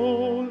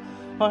control,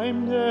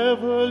 I'm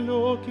never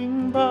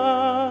looking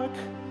back,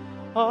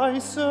 I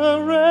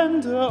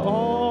surrender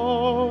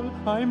all,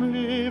 I'm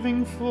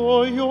living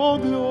for your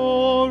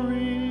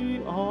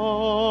glory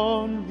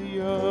on the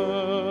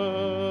earth.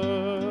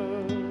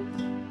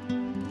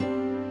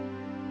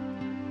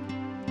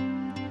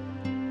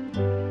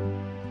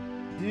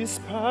 This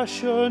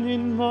passion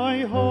in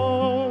my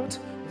heart,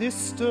 this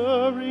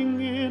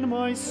stirring in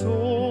my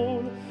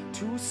soul,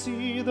 to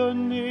see the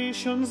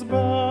nations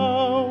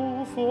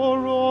bow,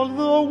 for all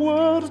the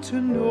world to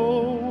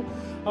know,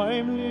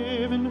 I'm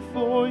living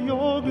for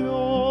your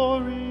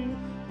glory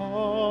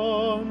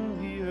on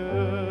the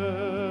earth.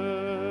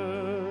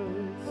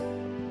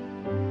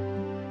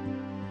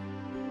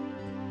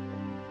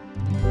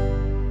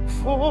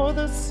 For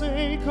the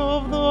sake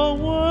of the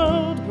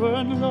world,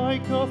 burn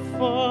like a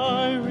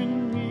fire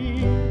in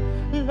me,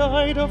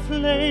 light a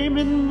flame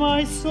in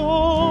my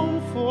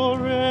soul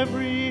for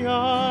every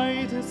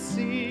eye to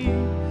see.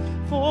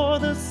 For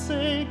the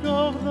sake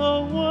of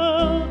the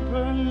world,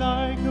 burn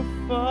like a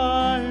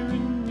fire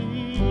in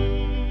me.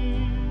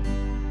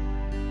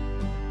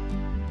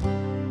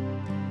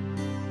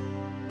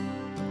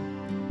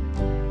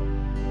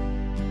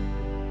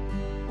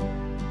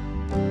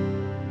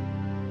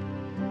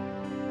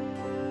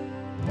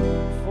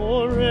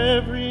 For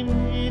every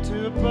knee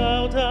to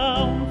bow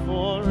down,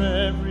 for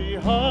every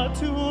heart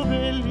to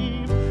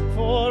believe,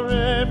 for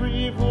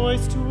every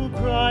voice to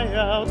cry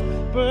out,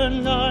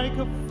 burn like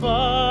a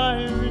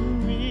fire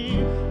in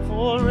me,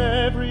 for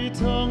every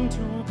tongue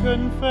to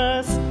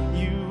confess,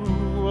 you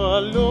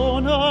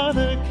alone are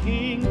the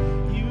King,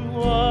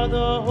 you are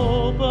the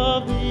hope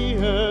of the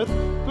earth,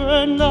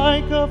 burn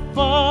like a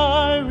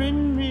fire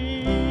in me.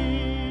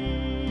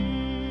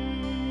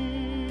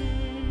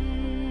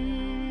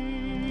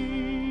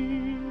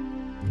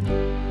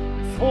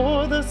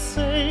 For the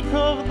sake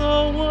of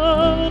the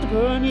world,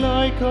 burn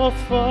like a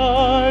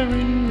fire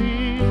in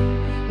me,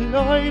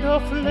 light a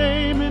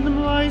flame in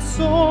my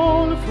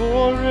soul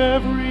for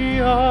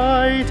every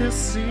eye to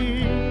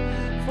see.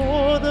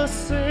 For the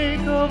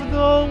sake of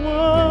the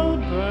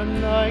world,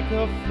 burn like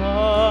a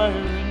fire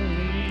in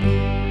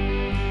me.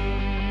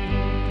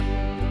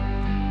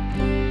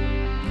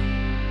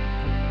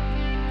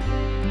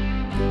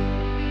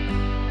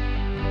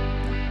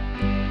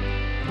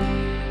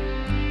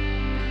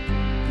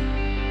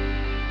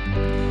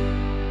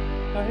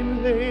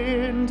 I'm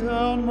laying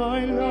down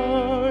my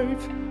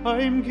life,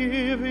 I'm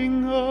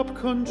giving up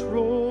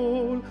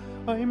control,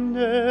 I'm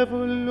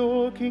never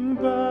looking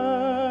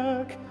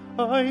back,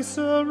 I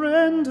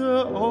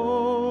surrender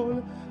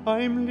all,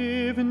 I'm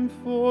living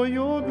for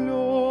your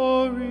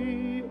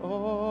glory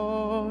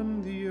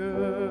on the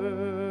earth.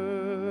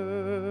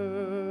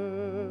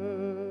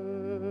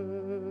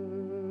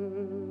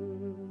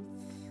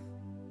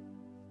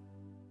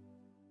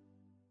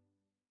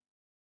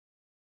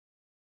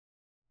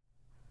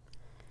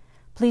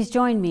 Please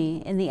join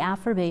me in the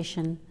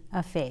affirmation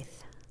of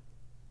faith.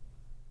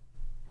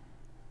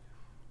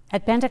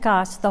 At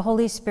Pentecost, the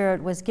Holy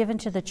Spirit was given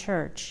to the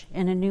church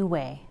in a new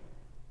way.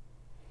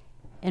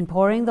 In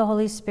pouring the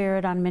Holy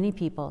Spirit on many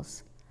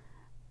peoples,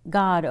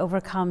 God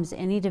overcomes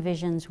any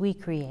divisions we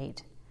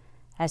create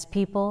as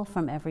people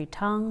from every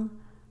tongue,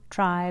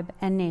 tribe,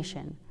 and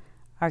nation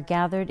are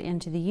gathered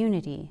into the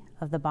unity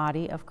of the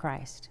body of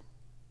Christ.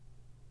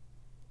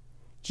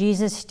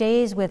 Jesus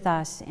stays with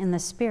us in the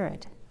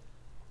Spirit,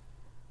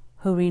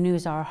 who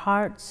renews our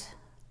hearts,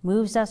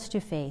 moves us to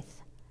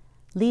faith,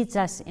 leads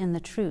us in the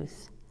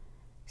truth,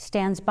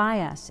 stands by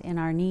us in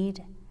our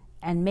need,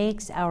 and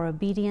makes our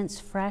obedience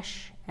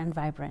fresh and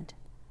vibrant.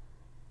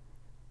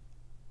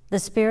 The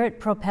Spirit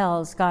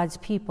propels God's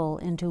people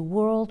into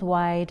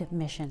worldwide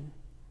mission.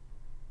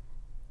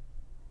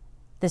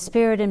 The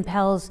Spirit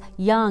impels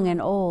young and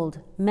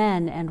old,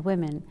 men and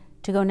women,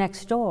 to go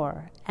next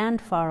door and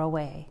far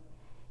away,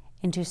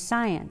 into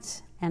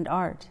science and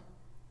art,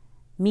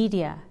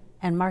 media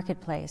and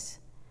marketplace,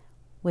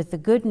 with the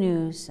good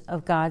news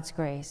of God's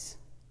grace.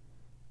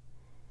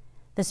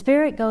 The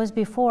Spirit goes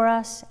before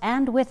us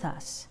and with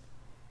us,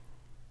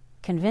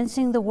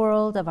 convincing the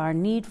world of our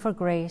need for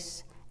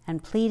grace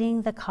and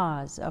pleading the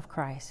cause of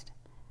Christ.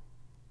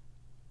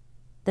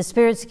 The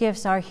Spirit's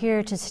gifts are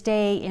here to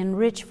stay in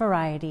rich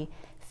variety,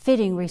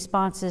 fitting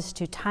responses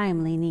to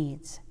timely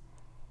needs.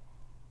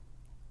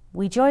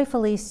 We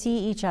joyfully see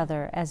each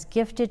other as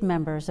gifted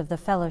members of the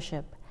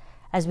fellowship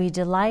as we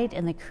delight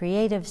in the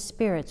creative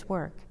Spirit's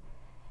work.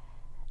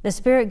 The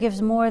Spirit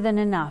gives more than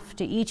enough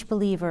to each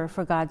believer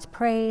for God's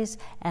praise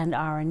and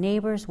our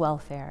neighbor's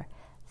welfare.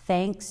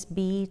 Thanks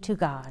be to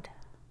God.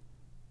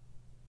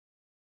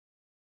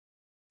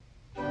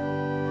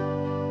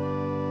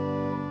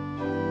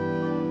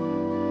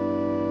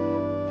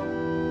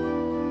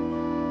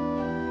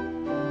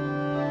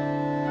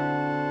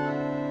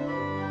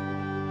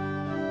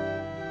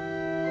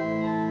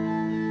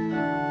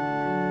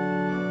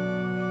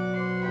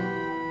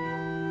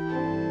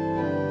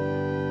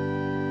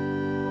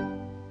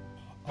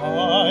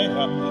 I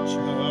am the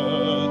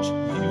church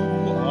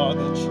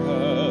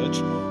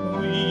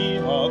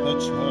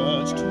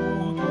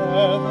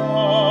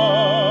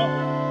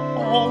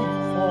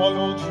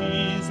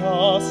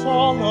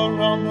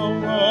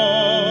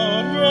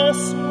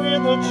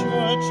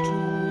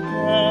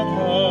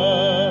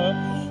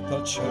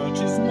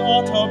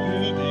a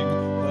building,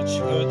 the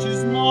church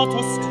is not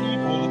a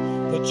steeple,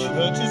 the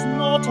church is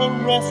not a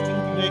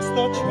resting place,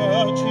 the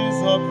church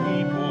is a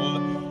people.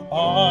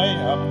 I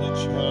am the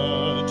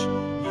church,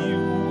 you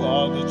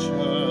are the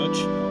church,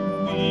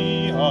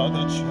 we are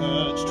the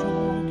church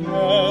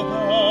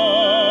together.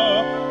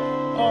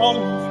 All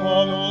who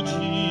follow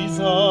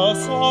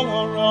Jesus all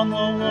around the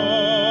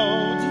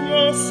world,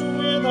 yes,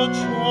 we're the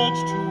church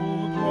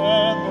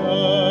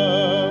together.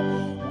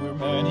 We're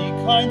many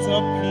kinds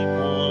of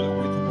people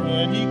with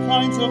many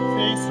kinds of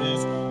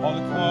faces, all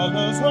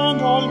colors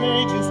and all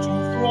ages,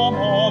 too, from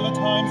all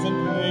times and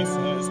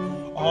places.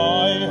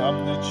 I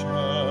am the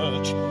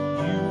church,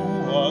 you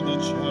are the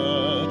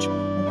church,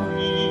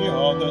 we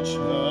are the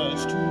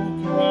church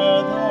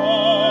together.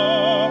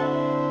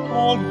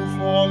 All who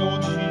follow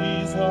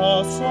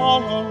Jesus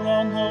all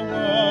around the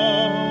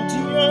world,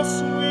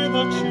 yes, we're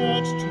the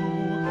church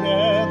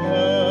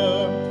together.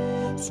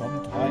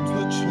 Sometimes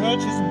the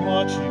church is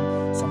marching,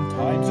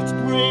 sometimes it's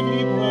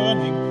bravely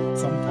burning,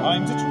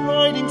 sometimes it's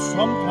riding,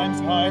 sometimes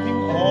hiding,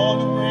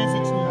 always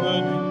it's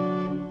learning.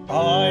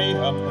 I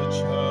am the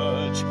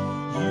church,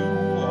 you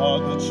are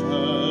the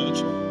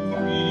church,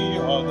 we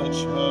are the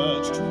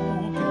church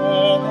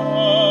together.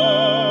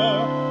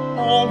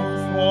 All who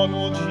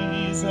follow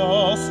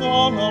Jesus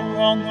all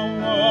around the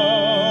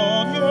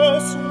world,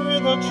 yes, we're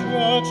the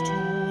church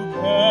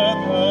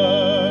together.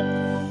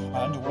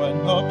 And when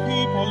the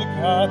people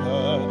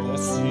gather,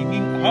 there's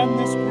singing and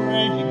there's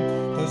praying,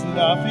 there's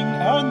laughing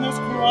and there's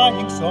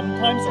crying,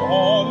 sometimes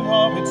all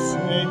of it's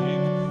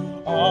saying,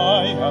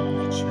 I am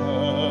the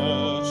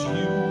church,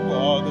 you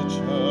are the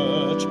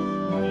church,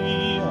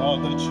 we are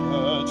the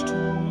church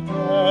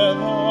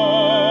together.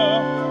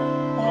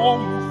 All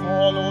who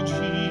follow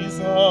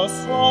Jesus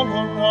all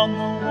around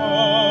the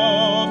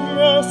world,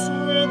 yes,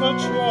 we're the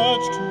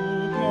church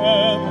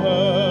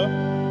together.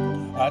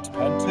 At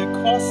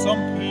Pentecost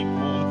some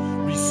people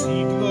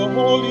received the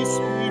Holy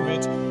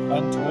Spirit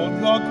and told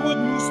the good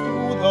news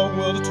through the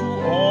world to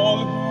all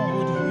who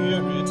would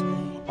hear it.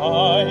 I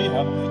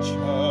am the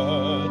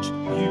church,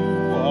 you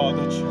are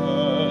the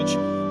church,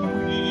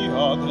 we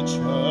are the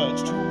church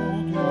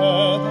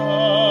together.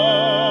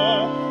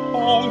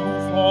 All who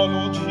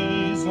follow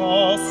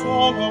Jesus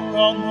all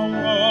around the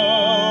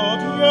world,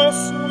 yes,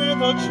 we're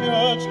the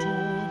church together.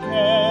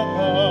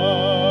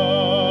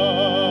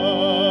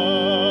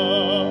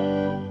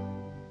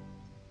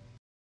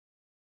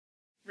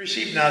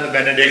 Receive now the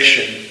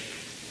benediction.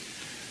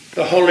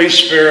 The Holy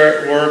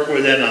Spirit work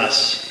within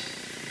us,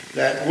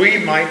 that we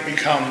might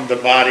become the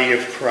body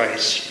of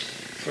Christ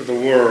for the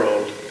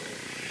world,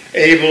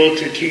 able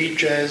to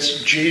teach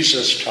as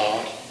Jesus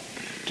taught,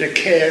 to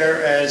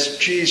care as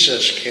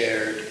Jesus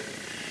cared,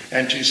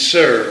 and to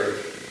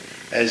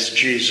serve as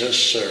Jesus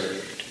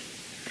served.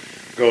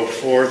 Go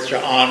forth to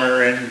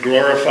honor and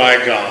glorify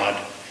God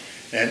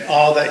in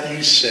all that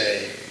you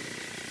say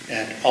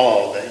and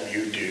all that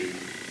you do.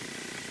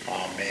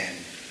 Amen.